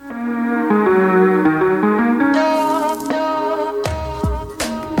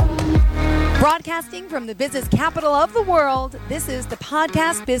Broadcasting from the business capital of the world, this is the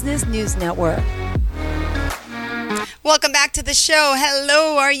Podcast Business News Network. Welcome back to the show.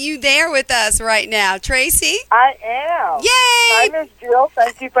 Hello, are you there with us right now? Tracy? I am. Yay! Hi, Miss Jill.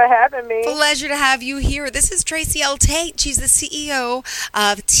 Thank you for having me. Pleasure to have you here. This is Tracy Tate. She's the CEO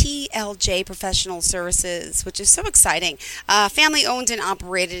of TLJ Professional Services, which is so exciting. Family owned and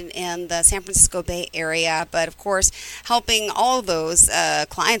operated in the San Francisco Bay Area, but of course, helping all of those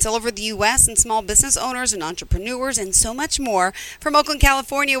clients all over the U.S. and small business owners and entrepreneurs and so much more from Oakland,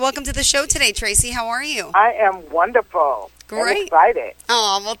 California. Welcome to the show today, Tracy. How are you? I am wonderful. Great. I'm excited.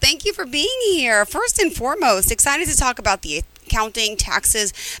 Oh, well, thank you for being here. First and foremost, excited to talk about the accounting,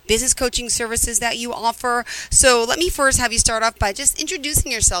 taxes, business coaching services that you offer. So let me first have you start off by just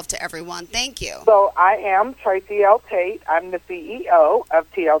introducing yourself to everyone. Thank you. So I am Tracy L. Tate. I'm the CEO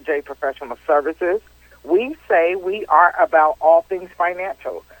of TLJ Professional Services. We say we are about all things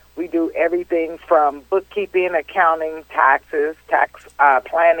financial. We do everything from bookkeeping, accounting, taxes, tax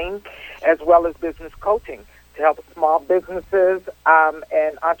planning, as well as business coaching to help small businesses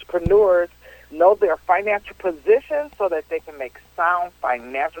and entrepreneurs know their financial position so that they can make sound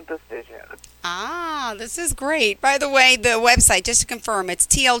financial decisions. Ah, this is great. By the way, the website, just to confirm, it's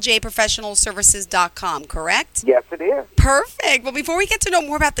tljprofessionalservices.com, correct? Yes, it is. Perfect. Well, before we get to know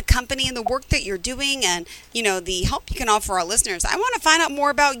more about the company and the work that you're doing and, you know, the help you can offer our listeners, I want to find out more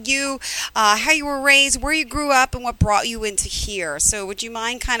about you, how you were raised, where you grew up, and what brought you into here. So would you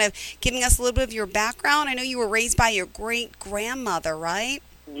mind kind of giving us a little bit of your background? I know you were raised by your great-grandmother, right?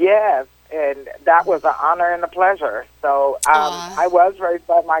 Yes. And that was an honor and a pleasure. So I was raised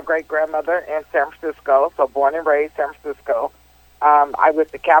by my great-grandmother in San Francisco, so born and raised San Francisco. I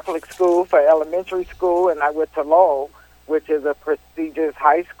went to Catholic school for elementary school, and I went to Lowell, which is a prestigious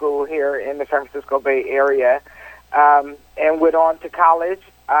high school here in the San Francisco Bay Area, and went on to college,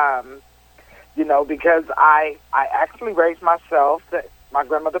 because I actually raised myself. My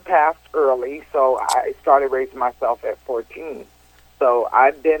grandmother passed early, so I started raising myself at 14. So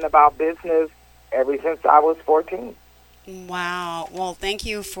I've been about business ever since I was 14. Wow. Well, thank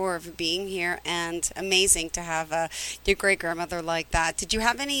you for being here, and amazing to have your great-grandmother like that. Did you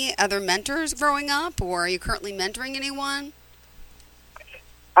have any other mentors growing up, or are you currently mentoring anyone?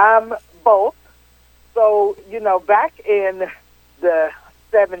 Both. So, back in the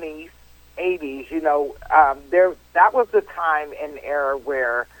 70s, 80s, that was the time and era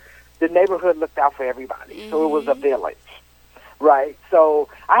where the neighborhood looked out for everybody. Mm-hmm. So it was a village. Right. So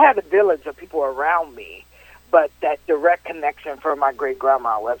I had a village of people around me, but that direct connection from my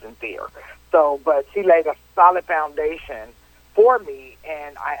great-grandma wasn't there. So, but she laid a solid foundation for me,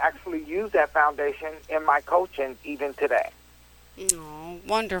 and I actually use that foundation in my coaching even today. Oh,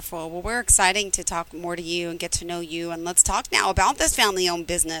 wonderful. Well, we're excited to talk more to you and get to know you. And let's talk now about this family-owned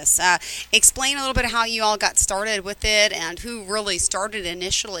business. Explain a little bit how you all got started with it and who really started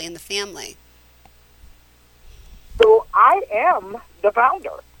initially in the family. So I am the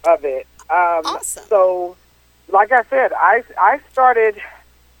founder of it. Awesome. So, like I said, I started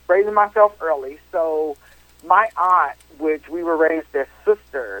raising myself early. So my aunt, which we were raised as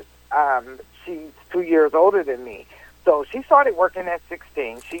sisters, she's 2 years older than me. So she started working at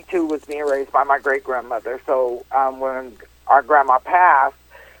 16. She, too, was being raised by my great-grandmother. So when our grandma passed,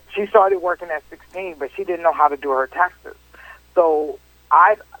 she started working at 16, but she didn't know how to do her taxes. So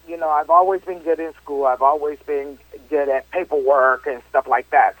I've always been good in school. I've always been good at paperwork and stuff like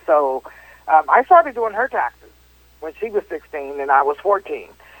that. So I started doing her taxes when she was 16 and I was 14.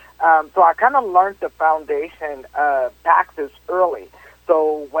 So I kind of learned the foundation of taxes early.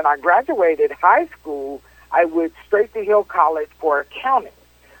 So when I graduated high school, I went straight to Hill College for accounting,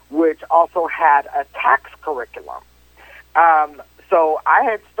 which also had a tax curriculum. So I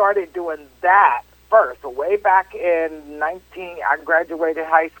had started doing that first. So way back in I graduated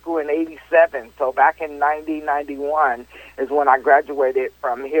high school in 87. So back in 91 is when I graduated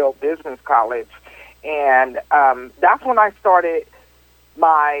from Hill Business College. And that's when I started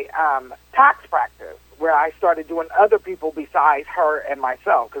my tax practice, where I started doing other people besides her and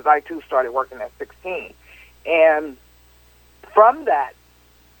myself, because I, too, started working at 16. And from that,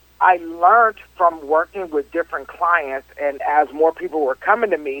 I learned from working with different clients, and as more people were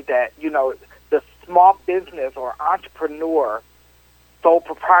coming to me, that, the small business or entrepreneur sole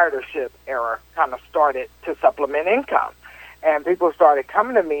proprietorship era kind of started to supplement income. And people started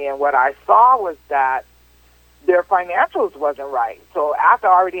coming to me, and what I saw was that their financials wasn't right. So after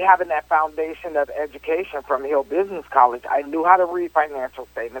already having that foundation of education from Hill Business College, I knew how to read financial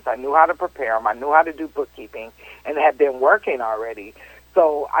statements. I knew how to prepare them. I knew how to do bookkeeping, and had been working already.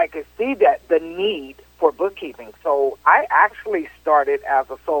 So I could see that the need for bookkeeping. So I actually started as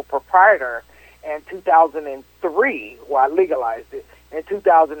a sole proprietor in 2003, well, I legalized it in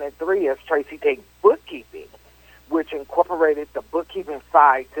 2003 as Tracy Tate Bookkeeping, which incorporated the bookkeeping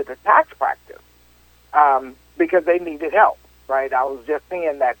side to the tax practice because they needed help, right? I was just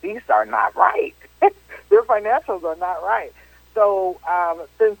seeing that these are not right. Their financials are not right. So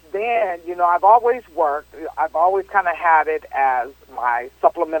since then, I've always worked. I've always kind of had it as my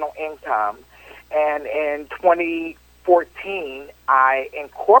supplemental income. And in 2014, I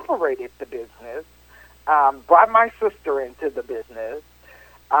incorporated the business, brought my sister into the business,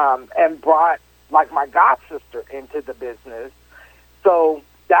 and brought, like, my god sister into the business. So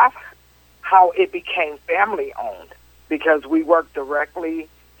that's how it became family-owned, because we work directly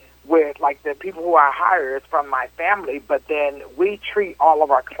with, like, the people who I hire is from my family, but then we treat all of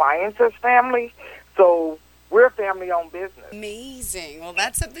our clients as family. So we're a family-owned business. Amazing. Well,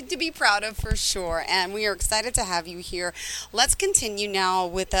 that's something to be proud of for sure, and we are excited to have you here. Let's continue now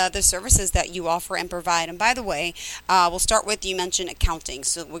with the services that you offer and provide. And by the way, we'll start with, you mentioned accounting.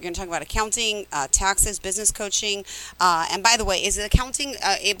 So we're going to talk about accounting, taxes, business coaching. And by the way, is accounting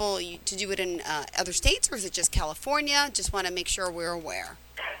able to do it in other states, or is it just California? Just want to make sure we're aware.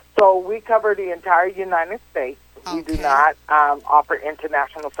 So we cover the entire United States. Okay. We do not offer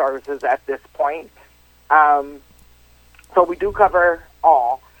international services at this point. So we do cover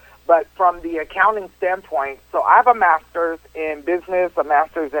all. But from the accounting standpoint, so I have a master's in business, a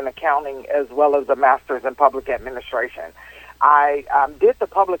master's in accounting, as well as a master's in public administration. I did the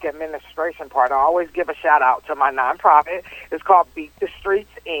public administration part. I always give a shout-out to my nonprofit. It's called Beat the Streets,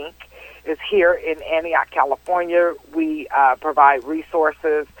 Inc. It's here in Antioch, California. We provide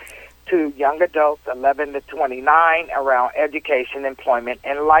resources to young adults 11 to 29 around education, employment,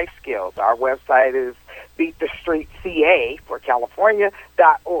 and life skills. Our website is beatthestreetca for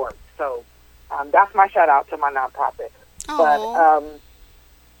California.org. So that's my shout out to my nonprofit. But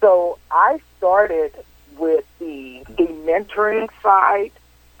so I started with the mentoring side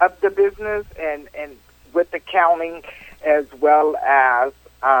of the business and with accounting, as well as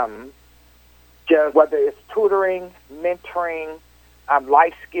just whether it's tutoring, mentoring,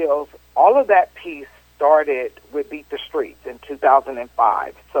 life skills. All of that piece started with Beat the Streets in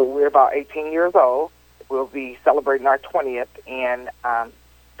 2005. So we're about 18 years old. We'll be celebrating our 20th in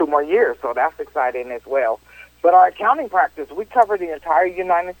 2 more years, so that's exciting as well. But our accounting practice, we cover the entire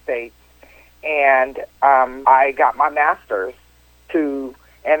United States, and I got my master's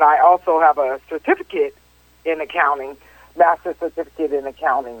and I also have a certificate in accounting, master's certificate in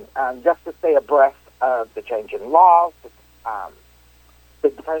accounting, just to stay abreast of the changing laws, the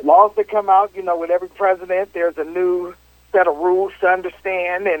different laws that come out. With every president, there's a new set of rules to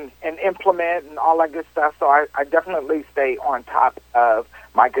understand and implement and all that good stuff. So I definitely stay on top of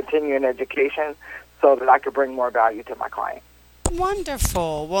my continuing education so that I could bring more value to my clients.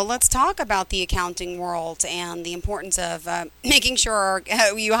 Wonderful. Well, let's talk about the accounting world and the importance of making sure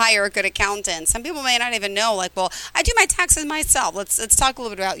you hire a good accountant. Some people may not even know, like, well, I do my taxes myself. Let's talk a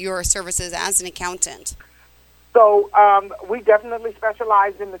little bit about your services as an accountant. So we definitely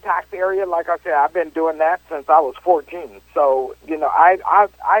specialize in the tax area. Like I said, I've been doing that since I was 14. So,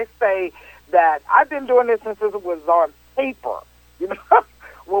 I say that I've been doing this since it was on paper,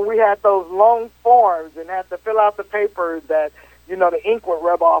 when we had those long forms and had to fill out the paper that, the ink would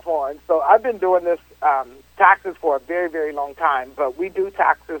rub off on. So I've been doing this taxes for a very, very long time. But we do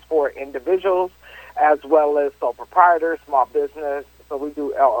taxes for individuals as well as sole proprietors, small business. So we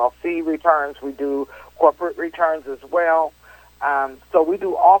do LLC returns. We do corporate returns as well. So we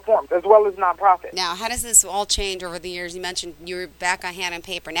do all forms, as well as nonprofits. Now, how does this all change over the years? You mentioned you were back on hand and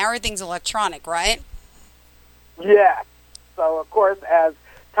paper. Now everything's electronic, right? Yeah. So, of course, as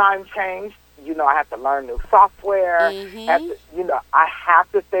time changed, I have to learn new software. I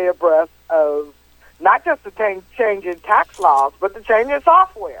have to stay abreast of not just the change in tax laws, but the change in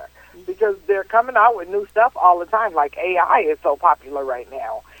software, because they're coming out with new stuff all the time. Like AI is so popular right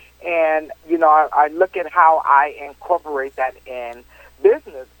now. And, I look at how I incorporate that in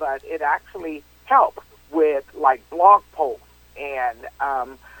business, but it actually helps with, like, blog posts and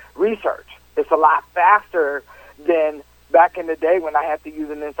research. It's a lot faster than back in the day when I had to use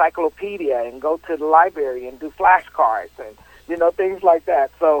an encyclopedia and go to the library and do flashcards and, things like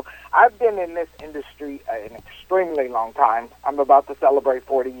that. So I've been in this industry an extremely long time. I'm about to celebrate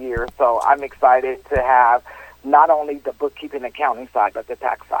 40 years, so I'm excited to have not only the bookkeeping accounting side, but the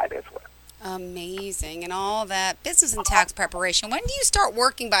tax side as well. Amazing. And all that business and tax preparation. When do you start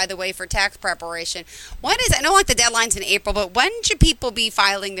working, by the way, for tax preparation? I know, like, the deadline's in April, but when should people be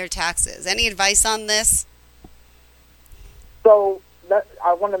filing their taxes? Any advice on this? So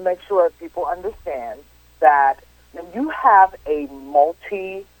I want to make sure people understand that when you have a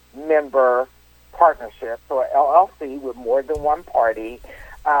multi-member partnership, so an LLC with more than one party,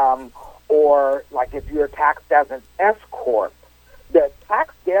 or like if you're taxed as an S corp, the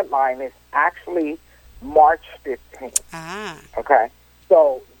tax deadline is actually March 15th. Okay,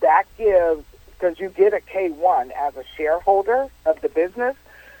 so that gives, because you get a K-1 as a shareholder of the business,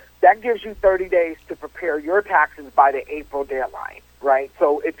 that gives you 30 days to prepare your taxes by the April deadline, right?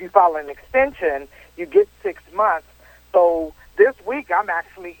 So if you file an extension, you get 6 months. So this week, I'm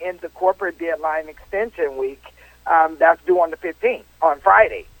actually in the corporate deadline extension week. That's due on the 15th, on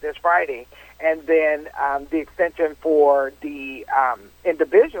Friday, this Friday. And then the extension for the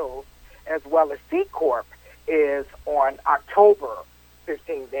individuals as well as C Corp is on October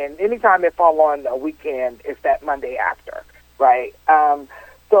 15th. And anytime it falls on a weekend, it's that Monday after, right?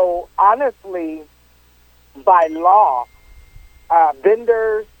 So honestly, by law,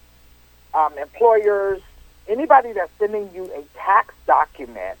 vendors, employers, anybody that's sending you a tax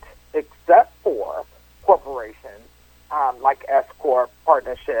document, except for corporations, like S Corp,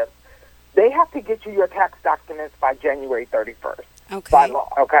 partnerships, they have to get you your tax documents by January 31st. Okay. By law,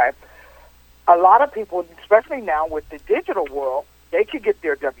 okay? A lot of people, especially now with the digital world, they could get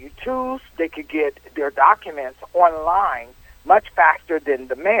their W-2s, they could get their documents online much faster than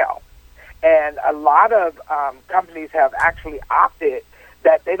the mail. And a lot of companies have actually opted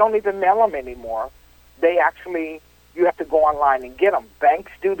that they don't even mail them anymore. They actually, you have to go online and get them.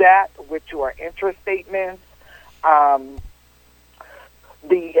 Banks do that with your interest statements.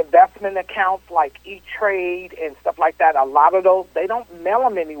 The investment accounts like E-Trade and stuff like that, a lot of those, they don't mail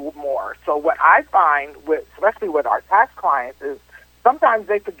them anymore. So what I find, with, especially with our tax clients, is sometimes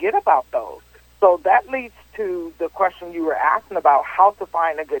they forget about those. So that leads to the question you were asking about how to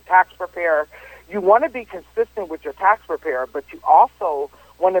find a good tax preparer. You want to be consistent with your tax preparer, but you also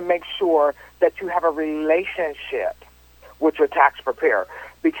want to make sure that you have a relationship with your tax preparer.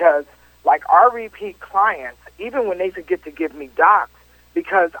 Because like our repeat clients, even when they forget to give me docs,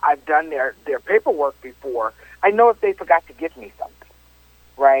 because I've done their paperwork before, I know if they forgot to give me something,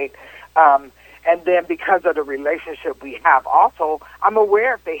 right? And then because of the relationship we have also, I'm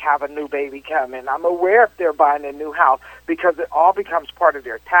aware if they have a new baby coming. I'm aware if they're buying a new house, because it all becomes part of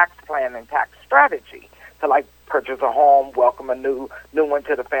their tax plan and tax strategy to, like, purchase a home, welcome a new one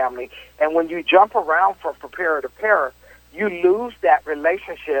to the family. And when you jump around from preparer to preparer, you lose that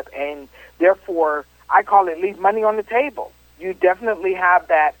relationship, and therefore I call it leave money on the table. You definitely have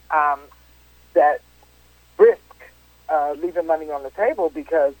that risk leaving money on the table,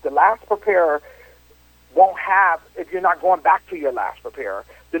 because the last preparer won't have, if you're not going back to your last preparer,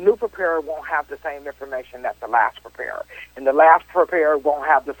 the new preparer won't have the same information as the last preparer, and the last preparer won't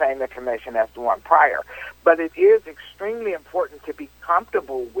have the same information as the one prior. But it is extremely important to be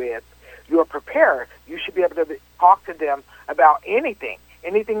comfortable with your preparer. You should be able to talk to them about anything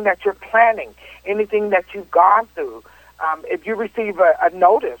that you're planning, anything that you've gone through. If you receive a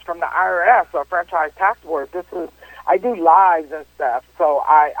notice from the IRS or Franchise Tax Board, I do lives and stuff, so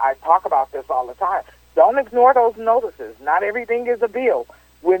I talk about this all the time. Don't ignore those notices. Not everything is a bill.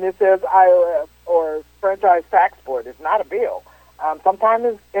 When it says IRS or Franchise Tax Board, it's not a bill. Sometimes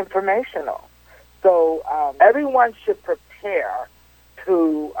it's informational. So everyone should prepare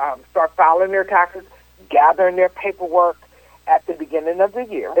to start filing their taxes, gathering their paperwork at the beginning of the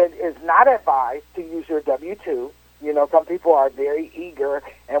year. It is not advised to use your W-2. You know, some people are very eager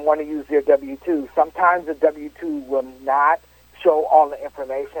and want to use their W-2. Sometimes the W-2 will not show all the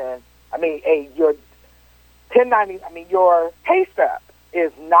information. I mean, your 1090, your pay stub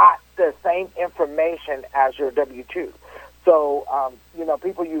is not the same information as your W-2. So,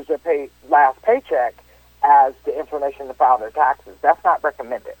 people use their last paycheck as the information to file their taxes. That's not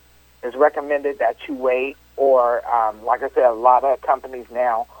recommended. It's recommended that you wait, or, like I said, a lot of companies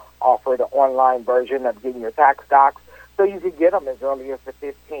now offer the online version of getting your tax docs, so you can get them as early as the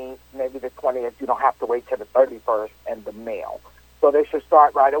 15th, maybe the 20th. You don't have to wait till the 31st and the mail. So they should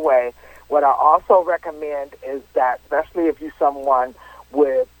start right away. What I also recommend is that, especially if you're someone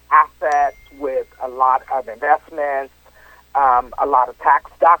with assets, with a lot of investments, a lot of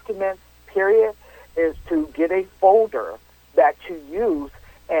tax documents, period, is to get a folder that you use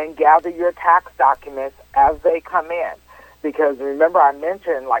and gather your tax documents as they come in. Because remember, I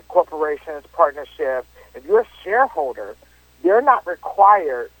mentioned like corporations, partnerships, if you're a shareholder, they're not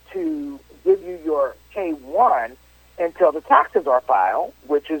required to give you your K-1 until the taxes are filed,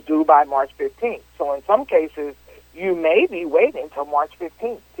 which is due by March 15th. So in some cases, you may be waiting until March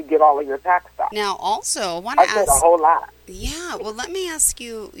 15th to to get all of your tax stuff. Now, also, I want I to said a ask. whole lot. Yeah, well, let me ask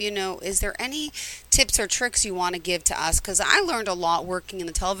you, is there any tips or tricks you want to give to us? Because I learned a lot working in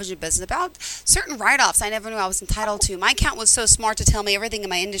the television business about certain write-offs I never knew I was entitled to. My accountant was so smart to tell me everything in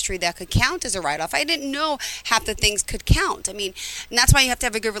my industry that could count as a write-off. I didn't know half the things could count. I mean, and that's why you have to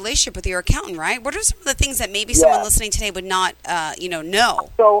have a good relationship with your accountant, right? What are some of the things that maybe someone listening today would not, know?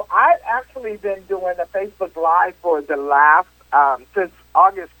 So I've actually been doing a Facebook Live for the last, since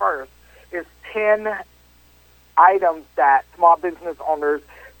August 1st. It's 10 items that small business owners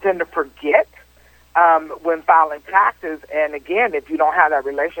tend to forget when filing taxes. And again, if you don't have that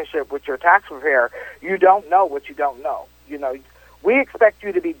relationship with your tax preparer, you don't know what you don't know. We expect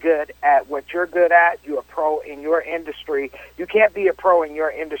you to be good at what you're good at. You're a pro in your industry. You can't be a pro in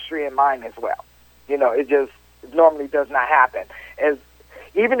your industry and mine as well. It just normally does not happen.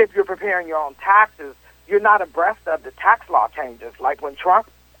 Even if you're preparing your own taxes, you're not abreast of the tax law changes. Like when Trump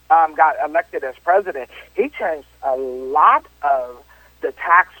got elected as president, he changed a lot of the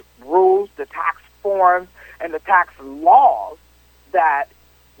tax rules, the tax forms, and the tax laws that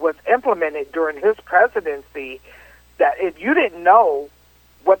was implemented during his presidency, that if you didn't know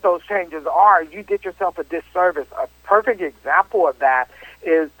what those changes are, you did yourself a disservice. A perfect example of that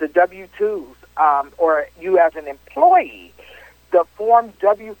is the W-2s, or you as an employee, the Form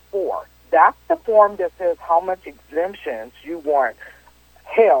W-4. That's the form that says how much exemptions you want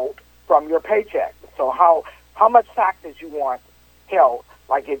held from your paycheck. So how much taxes you want held.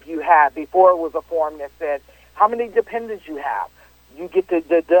 Like if you had, before it was a form that said how many dependents you have. You get to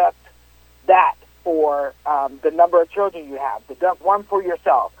deduct that for the number of children you have. Deduct one for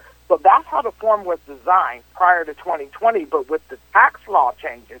yourself. So that's how the form was designed prior to 2020. But with the tax law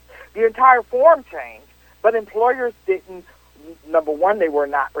changes, the entire form changed. But employers didn't, number one, they were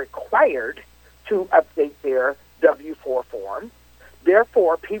not required to update their W-4 form.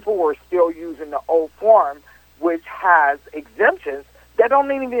 Therefore, people were still using the old form, which has exemptions that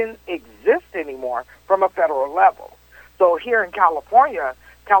don't even exist anymore from a federal level. So here in California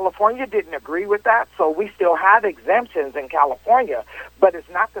didn't agree with that, so we still have exemptions in California, but it's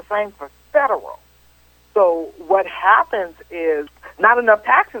not the same for federal. So what happens is not enough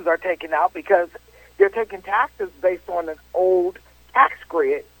taxes are taken out because they're taking taxes based on an old tax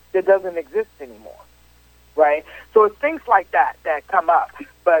grid that doesn't exist anymore. Right? So it's things like that come up.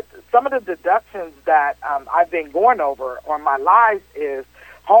 But some of the deductions that I've been going over on my lives is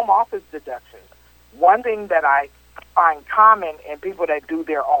home office deductions. One thing that I find common in people that do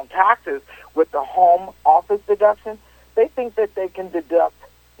their own taxes with the home office deduction, they think that they can deduct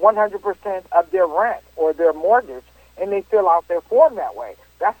 100% of their rent or their mortgage, and they fill out their form that way.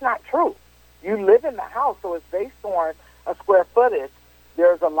 That's not true. You live in the house, so it's based on a square footage.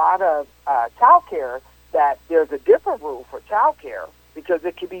 There's a lot of child care that there's a different rule for child care because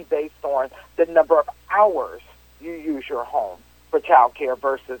it can be based on the number of hours you use your home for child care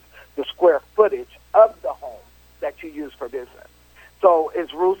versus the square footage of the home that you use for business. So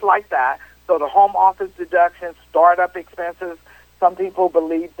it's rules like that. So the home office deductions, startup expenses, some people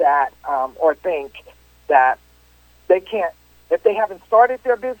believe that or think that they can't, if they haven't started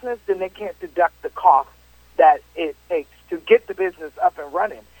their business, then they can't deduct the cost that it takes to get the business up and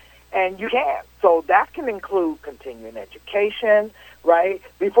running. And you can. So that can include continuing education, right?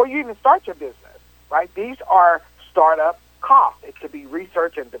 Before you even start your business, right? These are startup costs. It could be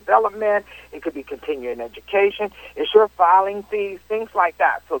research and development. It could be continuing education. It's your filing fees, things like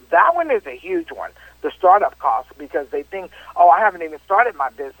that. So that one is a huge one, the startup costs, because they think, oh, I haven't even started my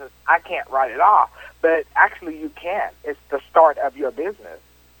business. I can't write it off. But actually you can. It's the start of your business.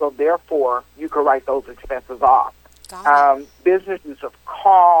 So therefore, you can write those expenses off. Business use of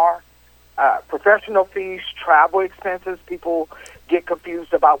car, professional fees, travel expenses. People get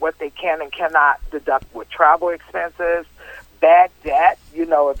confused about what they can and cannot deduct with travel expenses. Bad debt,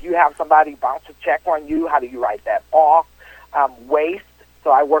 if you have somebody bounce a check on you, how do you write that off? Waste. So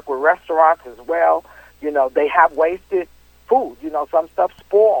I work with restaurants as well. They have wasted food. Some stuff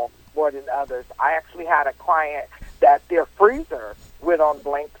spoils more than others. I actually had a client that their freezer went on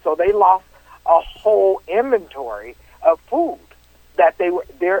blink, so they lost a whole inventory of food that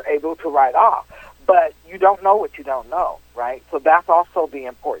they're able to write off. But you don't know what you don't know, right? So that's also the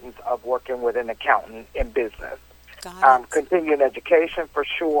importance of working with an accountant in business. Continuing education for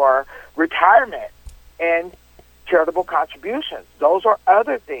sure, retirement, and charitable contributions. Those are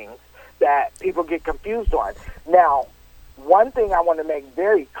other things that people get confused on. Now, one thing I want to make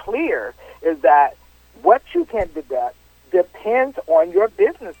very clear is that what you can deduct depends on your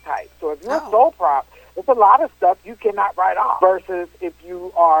business type. So if you're a sole prop, there's a lot of stuff you cannot write off versus if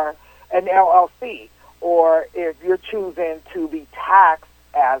you are an LLC or if you're choosing to be taxed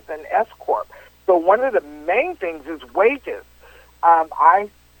as an S corp. So one of the main things is wages. I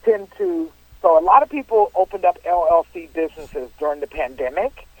tend to. So a lot of people opened up LLC businesses during the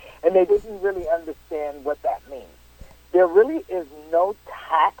pandemic, and they didn't really understand what that means. There really is no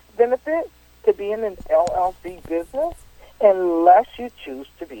tax benefit to being an LLC business unless you choose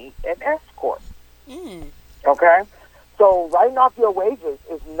to be an S corp. Okay? So writing off your wages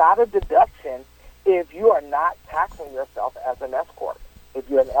is not a deduction if you are not taxing yourself as an S corp. If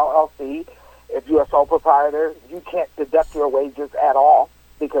you're an LLC, if you're a sole proprietor, you can't deduct your wages at all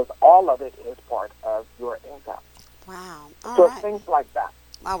because all of it is part of your income. Wow. So things like that.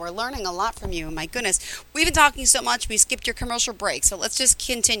 Wow, we're learning a lot from you. My goodness. We've been talking so much, we skipped your commercial break. So let's just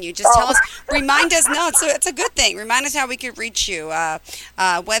continue. Just tell us, remind us. No, it's a good thing. Remind us how we could reach you.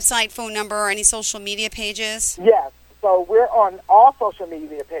 Website, phone number, or any social media pages? Yes. So we're on all social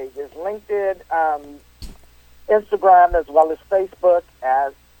media pages, LinkedIn, Instagram, as well as Facebook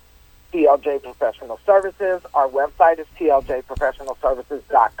as TLJ Professional Services. Our website is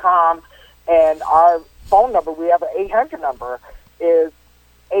tljprofessionalservices.com. And our phone number, we have an 800 number, is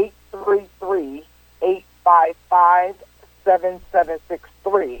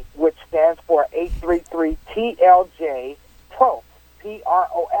 833-855-7763, which stands for 833-TLJ PROF,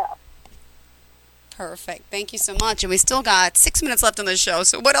 P-R-O-F. Perfect. Thank you so much. And we still got 6 minutes left on the show.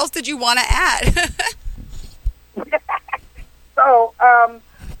 So what else did you want to add?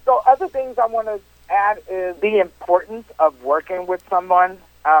 So other things I want to add is the importance of working with someone.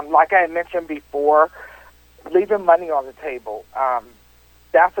 Like I had mentioned before, leaving money on the table.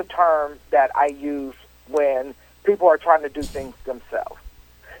 That's a term that I use when people are trying to do things themselves.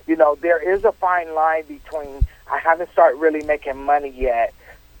 You know, there is a fine line between I haven't started really making money yet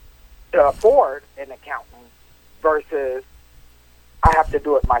to afford an accountant versus I have to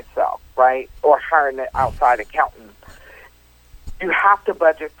do it myself, right? Or hiring an outside accountant. You have to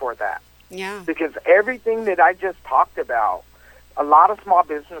budget for that. Yeah. Because everything that I just talked about, a lot of small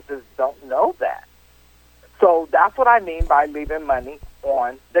businesses don't know that. So that's what I mean by leaving money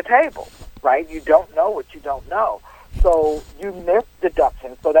on the table, right? You don't know what you don't know. So you miss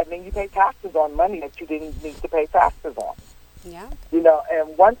deductions. So that means you pay taxes on money that you didn't need to pay taxes on. Yeah. You know,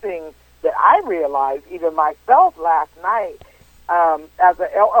 and one thing that I realized, even myself last night, as an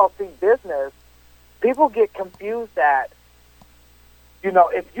LLC business, people get confused that, you know,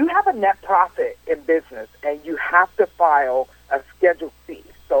 if you have a net profit in business and you have to file a Schedule C,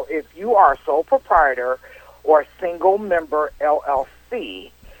 so if you are a sole proprietor or a single member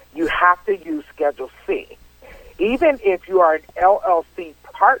LLC, you have to use Schedule C. Even if you are an LLC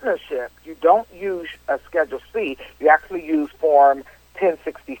partnership, you don't use a Schedule C. You actually use Form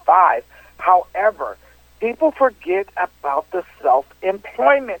 1065. However, people forget about the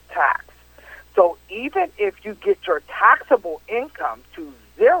self-employment tax. So even if you get your taxable income to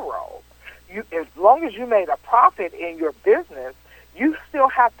zero, as long as you made a profit in your business, you still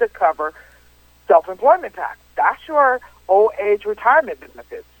have to cover self-employment tax. That's your old age retirement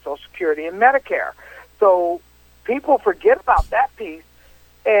benefits, Social Security and Medicare. So people forget about that piece,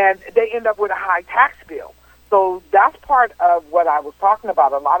 and they end up with a high tax bill. So that's part of what I was talking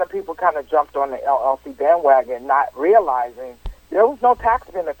about. A lot of people kind of jumped on the LLC bandwagon, not realizing there was no tax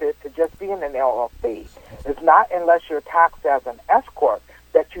benefit to just being an LLC. It's not unless you're taxed as an S corp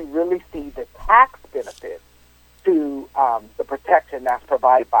that you really see the tax benefit to the protection that's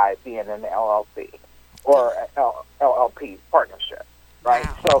provided by being an LLC or an LLP partnership, right?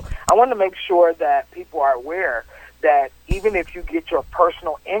 Wow. So I want to make sure that people are aware that even if you get your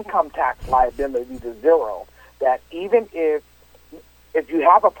personal income tax liability to zero, that even if you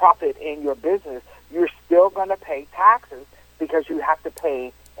have a profit in your business, you're still going to pay taxes because you have to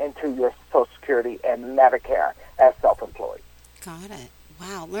pay into your Social Security and Medicare as self-employed. Got it.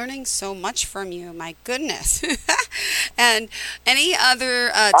 Wow, learning so much from you. My goodness. And any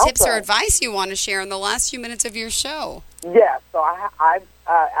other tips or advice you want to share in the last few minutes of your show? Yes, so I've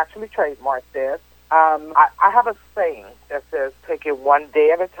actually trademarked this. I have a saying that says, take it one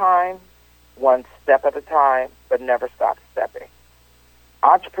day at a time, one step at a time, but never stop stepping.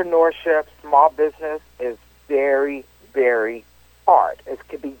 Entrepreneurship, small business is very, very hard. It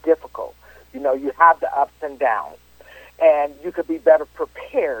can be difficult. You know, you have the ups and downs. And you could be better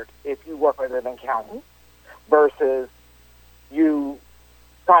prepared if you work with an accountant versus you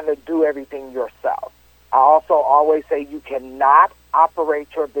trying to do everything yourself. I also always say you cannot operate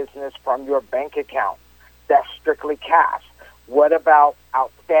your business from your bank account. That's strictly cash. What about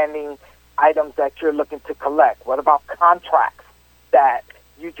outstanding items that you're looking to collect? What about contracts that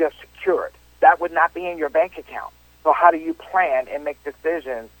you just secured? That would not be in your bank account. So how do you plan and make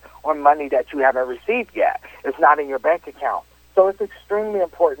decisions on money that you haven't received yet? It's not in your bank account. So it's extremely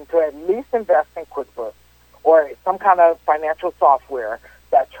important to at least invest in QuickBooks or some kind of financial software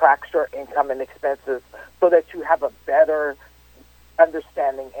that tracks your income and expenses so that you have a better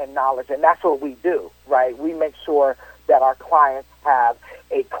understanding and knowledge. And that's what we do, right? We make sure that our clients have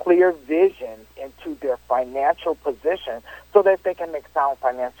a clear vision into their financial position so that they can make sound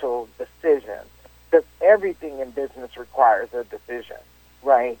financial decisions. Because everything in business requires a decision,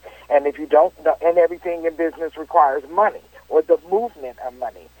 right? And if you don't know, and everything in business requires money or the movement of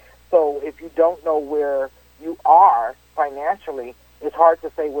money. So if you don't know where you are financially, it's hard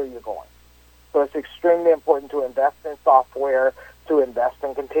to say where you're going. So it's extremely important to invest in software, to invest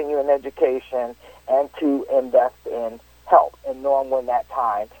in continuing education, and to invest in help and knowing when that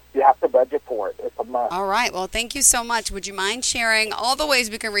time, you have to budget for it. It's a must. All right. Well, thank you so much. Would you mind sharing all the ways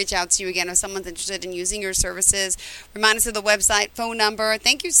we can reach out to you again if someone's interested in using your services? Remind us of the website, phone number.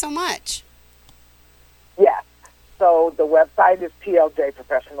 Thank you so much. Yes. So the website is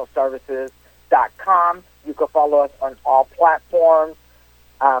tljprofessionalservices.com. You can follow us on all platforms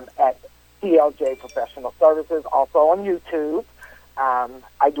at TLJ Professional Services, also on YouTube.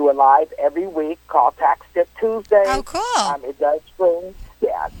 I do a live every week called Tax Tip Tuesday. Oh, cool. It does stream.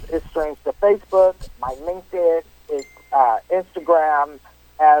 Yeah, it streams to Facebook, my LinkedIn, Instagram,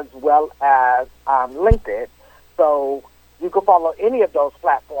 as well as LinkedIn. So you can follow any of those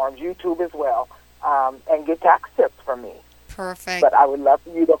platforms, YouTube as well, and get tax tips from me. Perfect. But I would love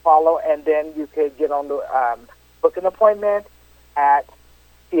for you to follow, and then you could get on the book an appointment at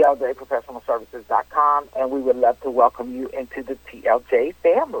TLJProfessionalServices.com, and we would love to welcome you into the TLJ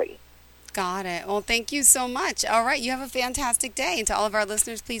family. Got it. Well, thank you so much. All right, you have a fantastic day. And to all of our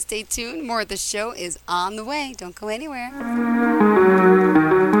listeners, please stay tuned. More of the show is on the way. Don't go anywhere.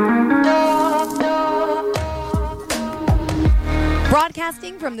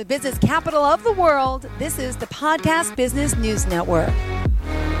 Broadcasting from the business capital of the world, this is the Podcast Business News Network.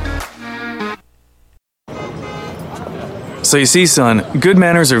 So you see, son, good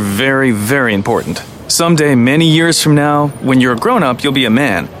manners are very, very important. Someday, many years from now, when you're a grown-up, you'll be a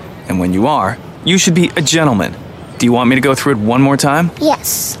man. And when you are, you should be a gentleman. Do you want me to go through it one more time?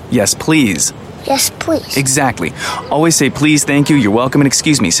 Yes. Yes, please. Yes, please. Exactly. Always say please, thank you, you're welcome, and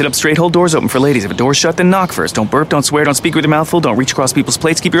excuse me. Sit up straight, hold doors open for ladies. If a door's shut, then knock first. Don't burp, don't swear, don't speak with your mouth full, don't reach across people's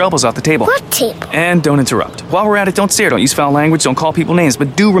plates, keep your elbows off the table. What table? And don't interrupt. While we're at it, don't stare, don't use foul language, don't call people names,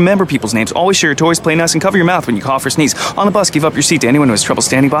 but do remember people's names. Always share your toys, play nice, and cover your mouth when you cough or sneeze. On the bus, give up your seat to anyone who has trouble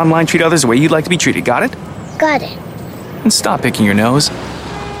standing. Bottom line, treat others the way you'd like to be treated. Got it? Got it. And stop picking your nose.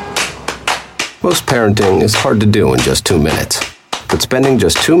 Most parenting is hard to do in just 2 minutes. But spending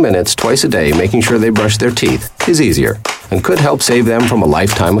just 2 minutes twice a day making sure they brush their teeth is easier and could help save them from a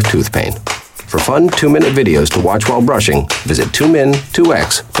lifetime of tooth pain. For fun 2-minute videos to watch while brushing, visit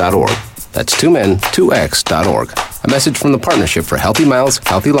 2min2x.org. That's 2min2x.org. A message from the Partnership for Healthy Mouths,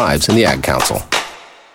 Healthy Lives, and the Ad Council.